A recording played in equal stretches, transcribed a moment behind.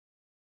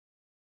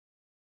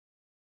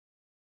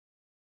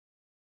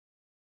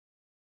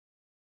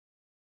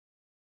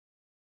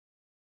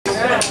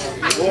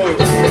The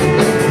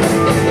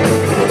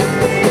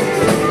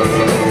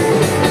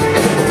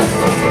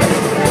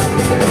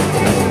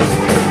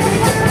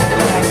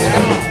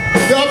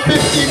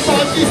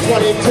 55 is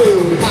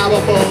 22,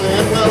 powerful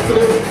and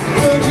well-to-do.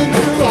 Urging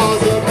through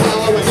laws of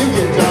power when you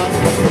get done.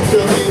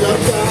 She'll need a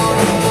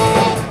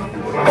shot.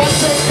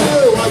 What's it do?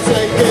 What's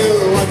it do?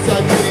 What's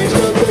that change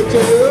going to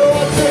do?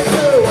 What's it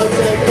do? What's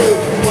it do?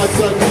 What's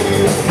that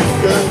change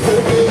going to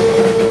do?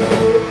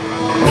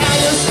 Now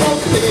you're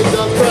smoking leaves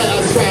of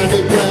grass, trying to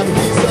grab a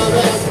piece of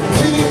ass.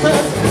 Cheating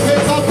press,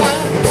 here's a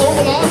fire,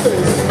 Oval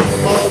Office,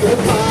 all the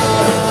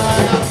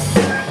fire.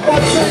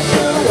 What's it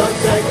do?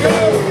 What's it do?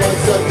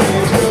 What's that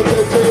change going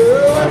to do?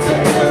 What's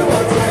it do?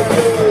 What's it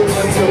do?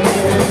 What's that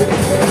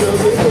change going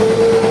to do?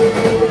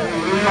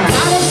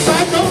 Out of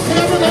sight, don't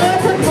care there,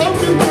 for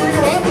cloaking through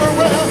your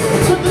underwear.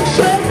 Took the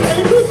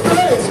champagne to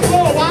face,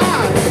 for a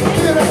while,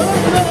 get a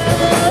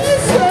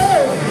place.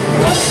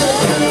 What's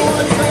it do?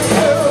 What's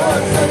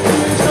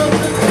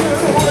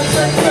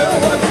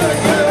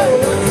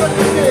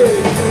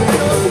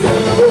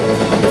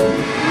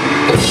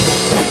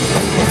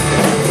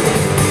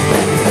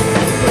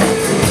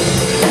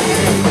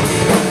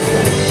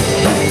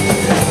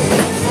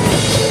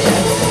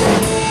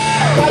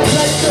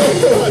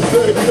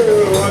it do?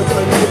 What's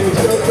that change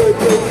going to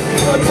do?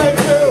 What's it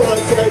do?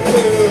 What's it do?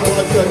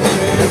 What's that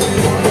change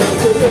going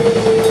to do?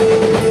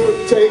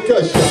 Take a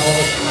shot.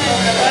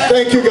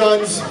 Thank you,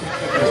 Guns.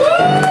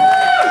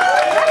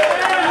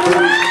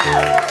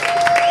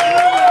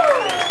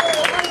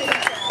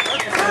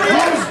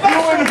 Who's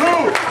doing who?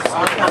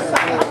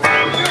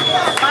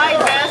 My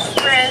best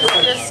friends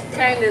just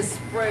kind of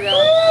spread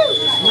out.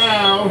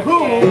 Now, who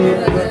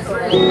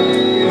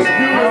is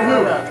doing who?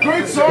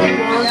 Great song,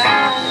 Guns.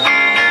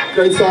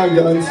 Great song,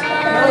 Guns.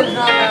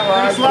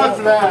 Thanks a lot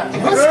for that.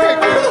 There's a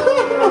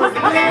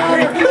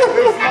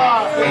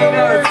lot.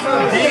 It's so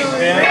deep,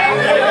 man.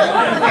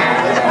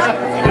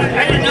 I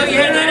didn't know you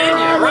had that in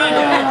you. Run.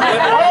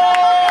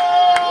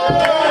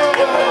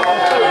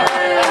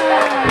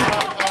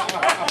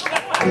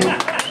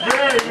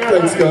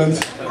 Thanks, Guns.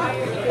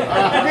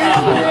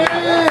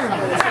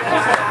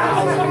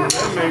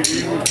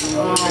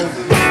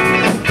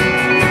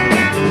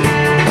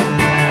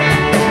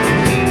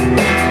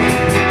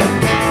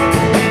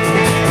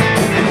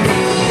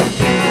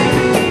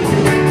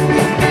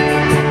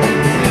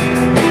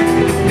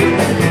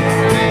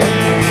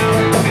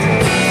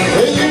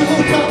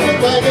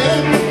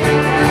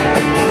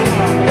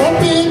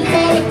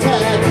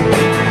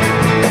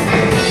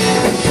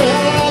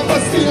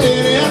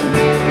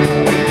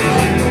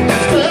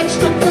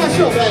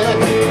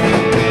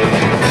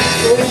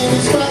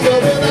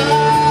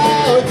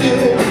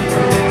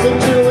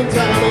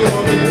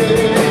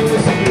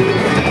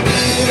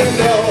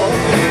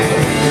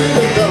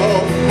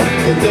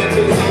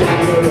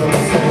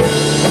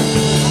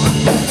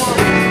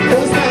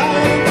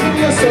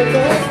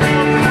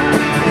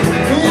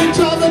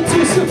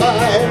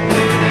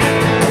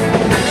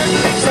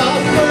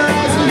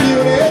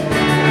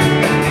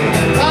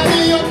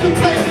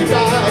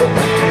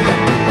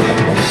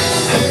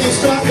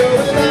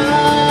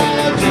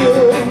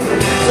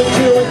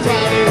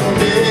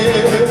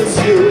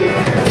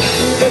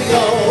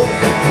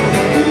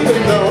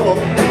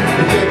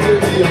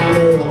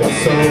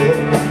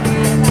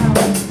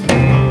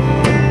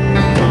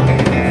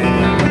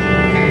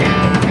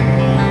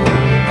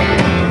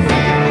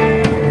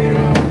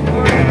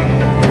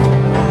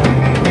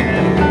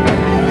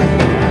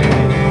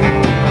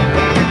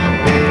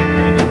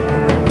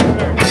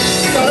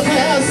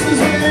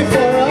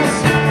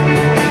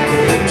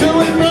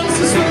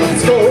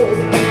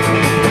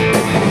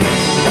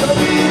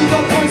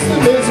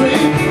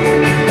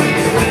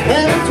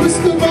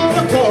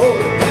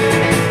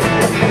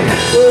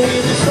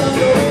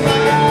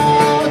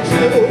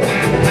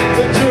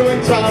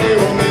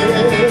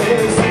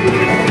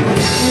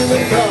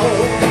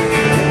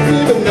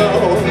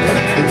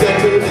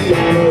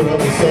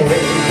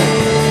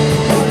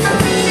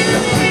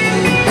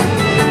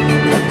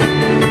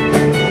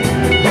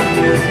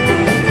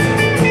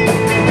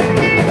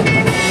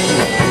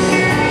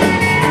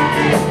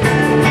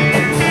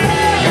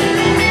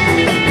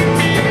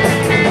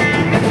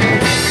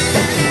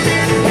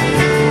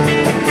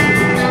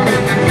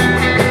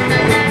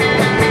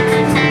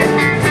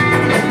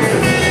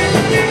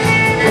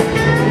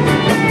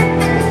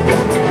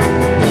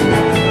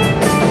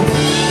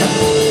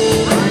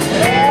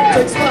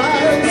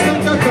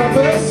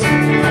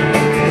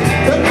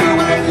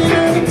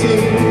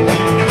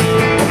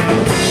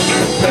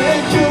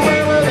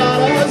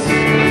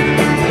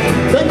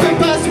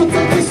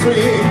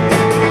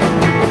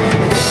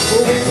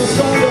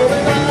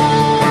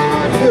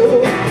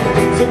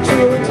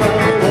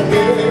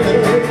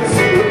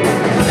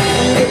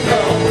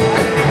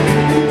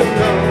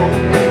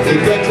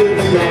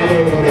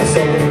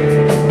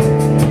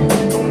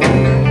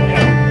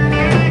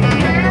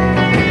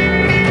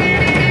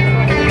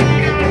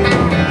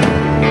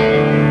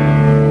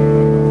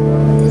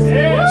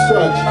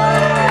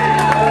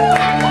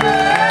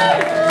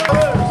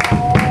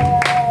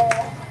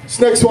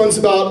 next one's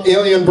about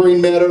alien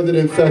brain matter that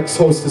infects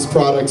Hostess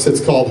products.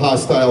 It's called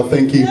Hostile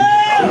Thinking.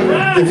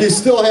 If you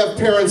still have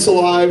parents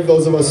alive,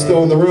 those of us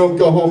still in the room,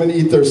 go home and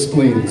eat their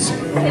spleens.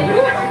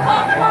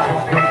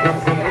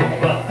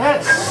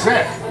 That's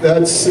sick.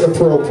 That's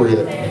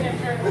appropriate.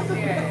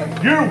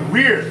 You're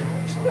weird.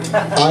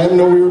 I am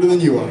no weirder than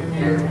you are.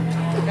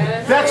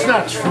 That's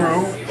not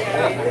true.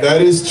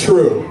 That is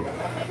true.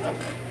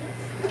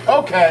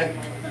 Okay.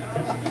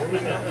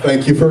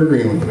 Thank you for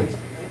agreeing with me.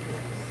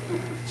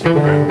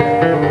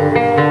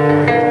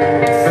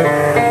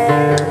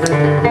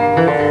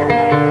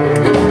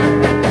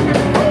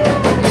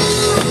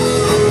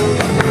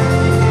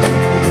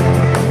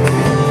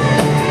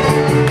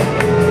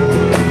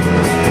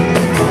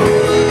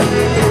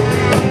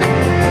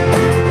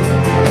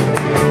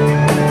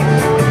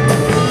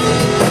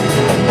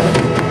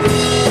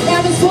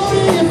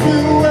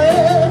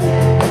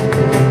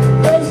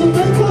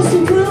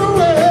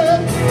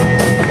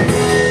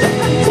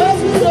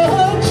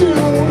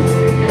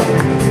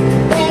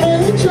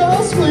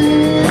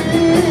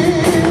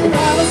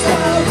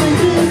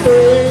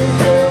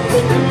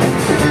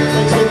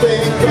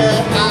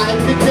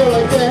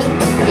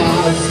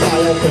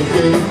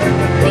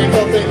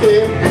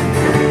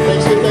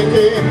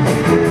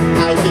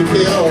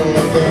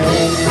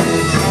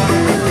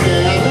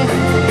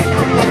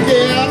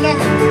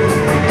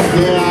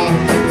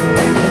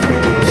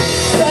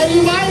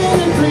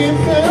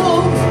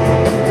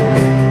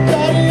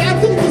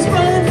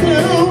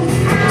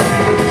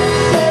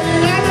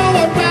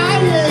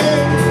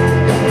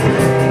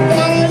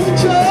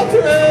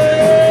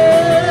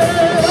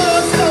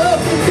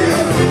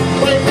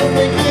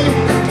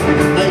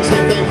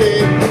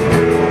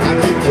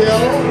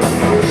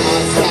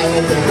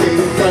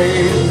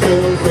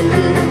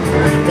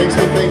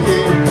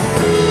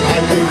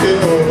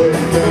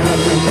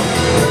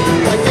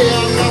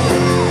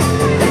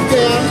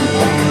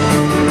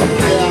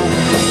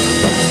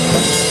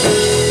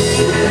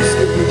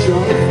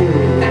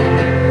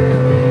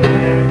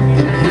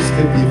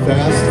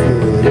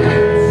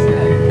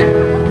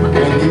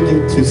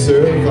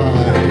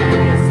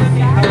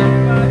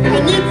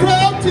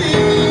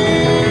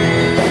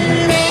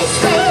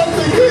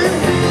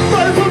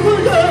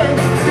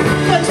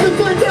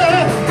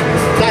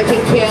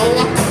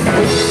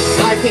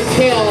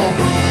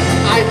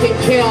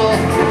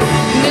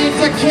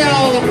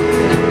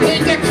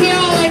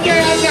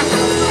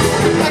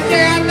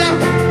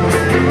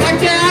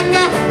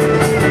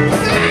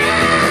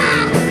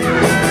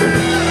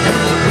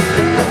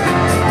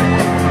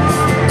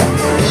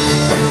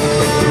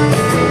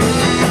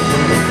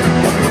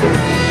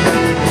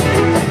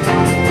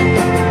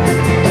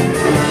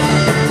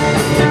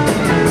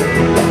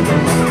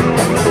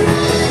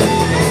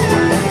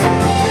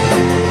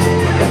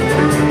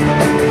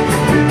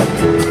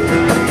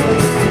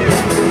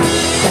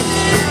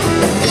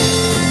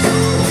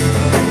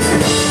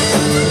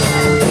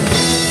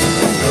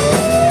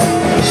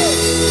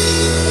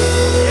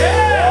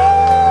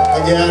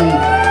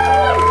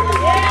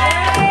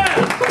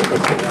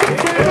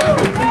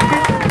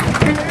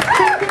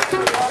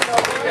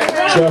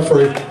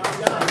 Jeffrey.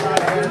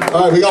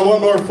 All right, we got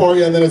one more for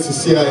you, and then it's the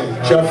CIA.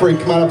 Jeffrey,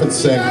 come on up and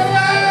sing.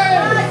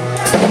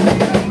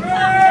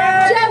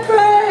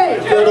 Jeffrey!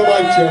 Go to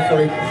Mike,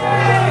 Jeffrey.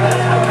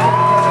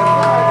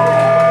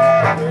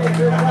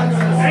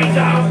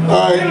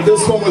 All right,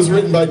 this one was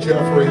written by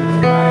Jeffrey.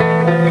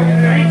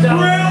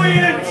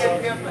 Brilliant!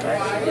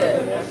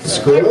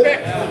 Screw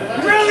it?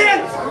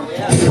 Brilliant!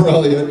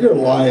 Brilliant. You're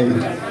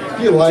lying.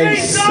 You're lying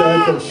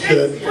sack of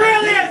shit.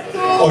 Brilliant!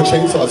 Oh,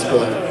 Chainsaw's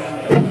brilliant.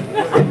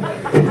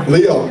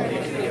 Leo,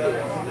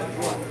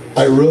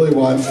 I really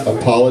want to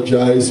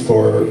apologize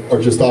for, or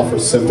just offer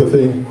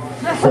sympathy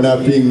for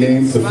not being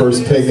named the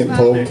first pagan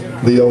pope,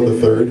 Leo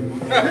III.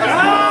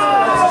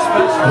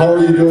 How are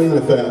you doing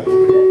with that?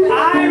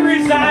 I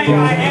resigned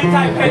my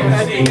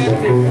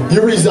anti-papacy.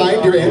 You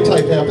resigned your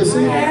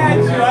anti-papacy? I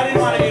had to. I didn't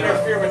want to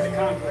interfere with the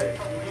conclave.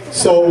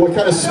 So what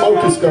kind of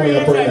smoke is going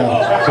up right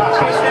now?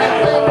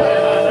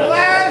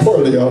 Poor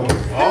Leo.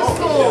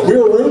 We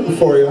were rooting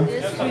for you.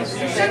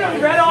 You should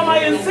have read all my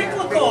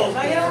encyclicals.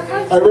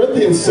 I read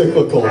the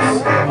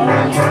encyclicals.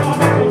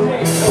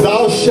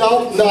 Thou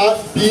shalt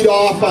not beat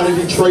off on a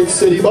Detroit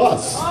city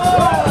bus. Oh,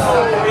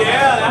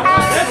 yeah,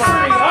 that's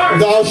pretty hard.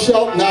 Thou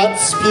shalt not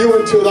spew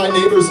into thy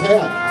neighbor's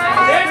hat.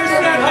 That's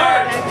that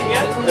hard.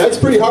 Yep. That's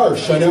pretty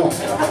harsh, I know.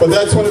 But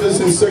that's one of his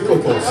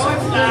encyclicals.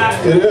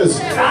 It is.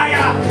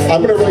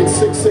 I'm going to write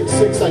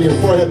 666 on your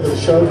forehead with a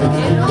Sharpie.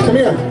 Come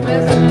here.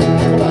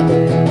 Come on.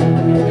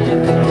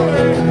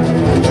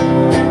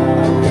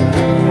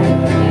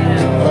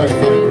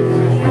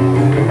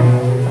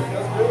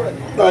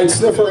 All right,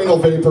 sniffer anal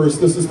vapors.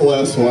 This is the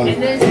last one.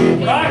 And then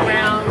you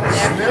around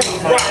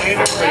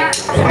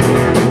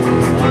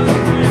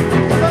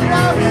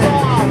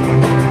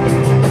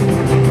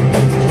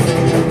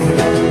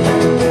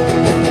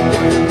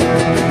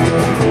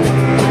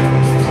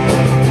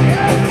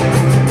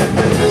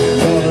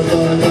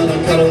Gonna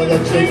cut it with a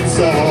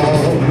jigsaw.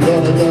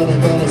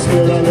 Gonna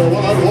spear it under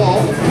one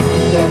wall.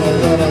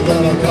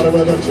 Gonna cut it with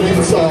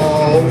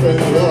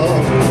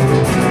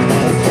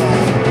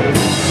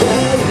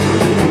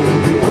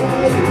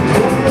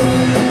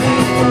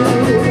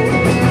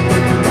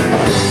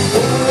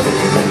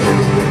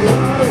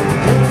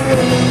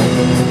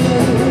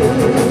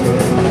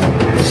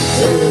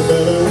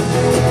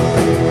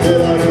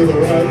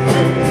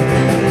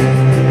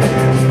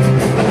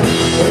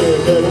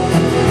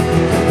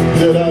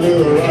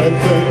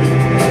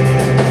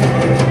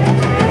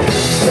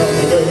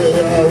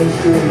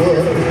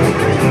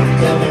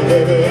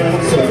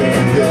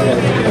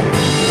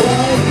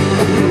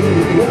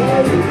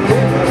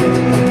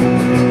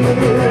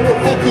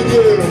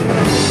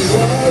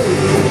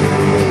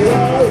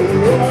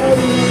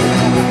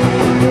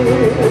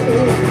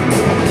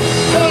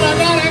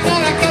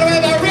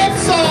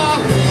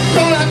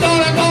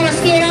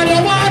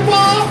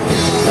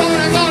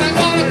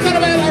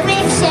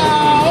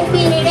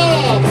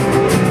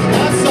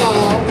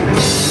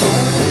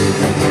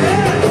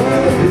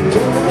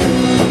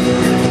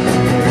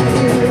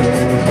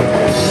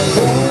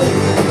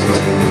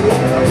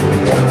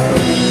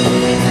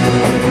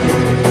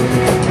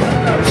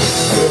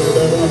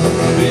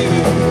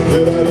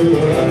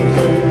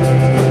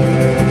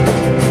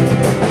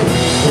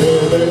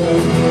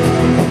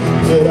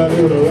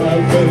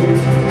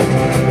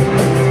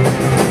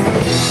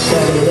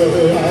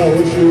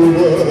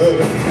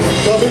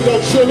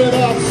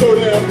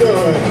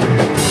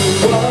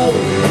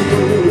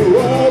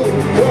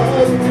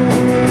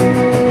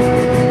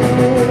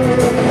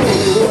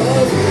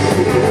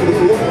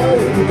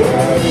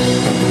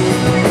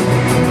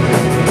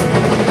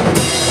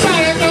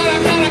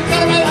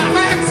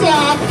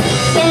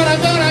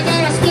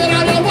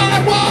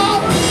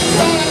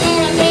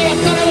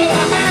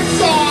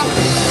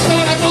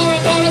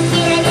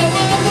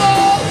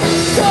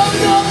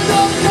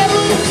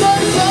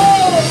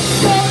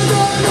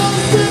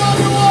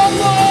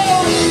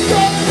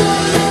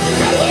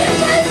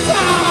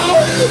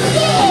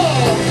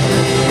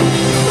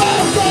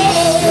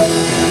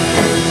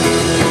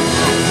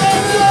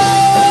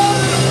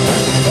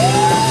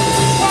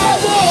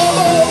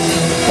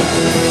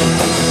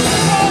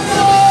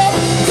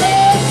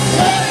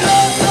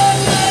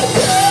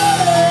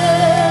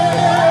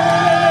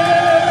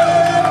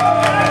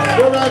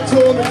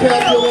Tool and the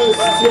Calculus,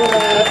 Twin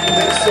Hat,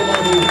 and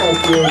someone who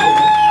helped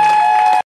you.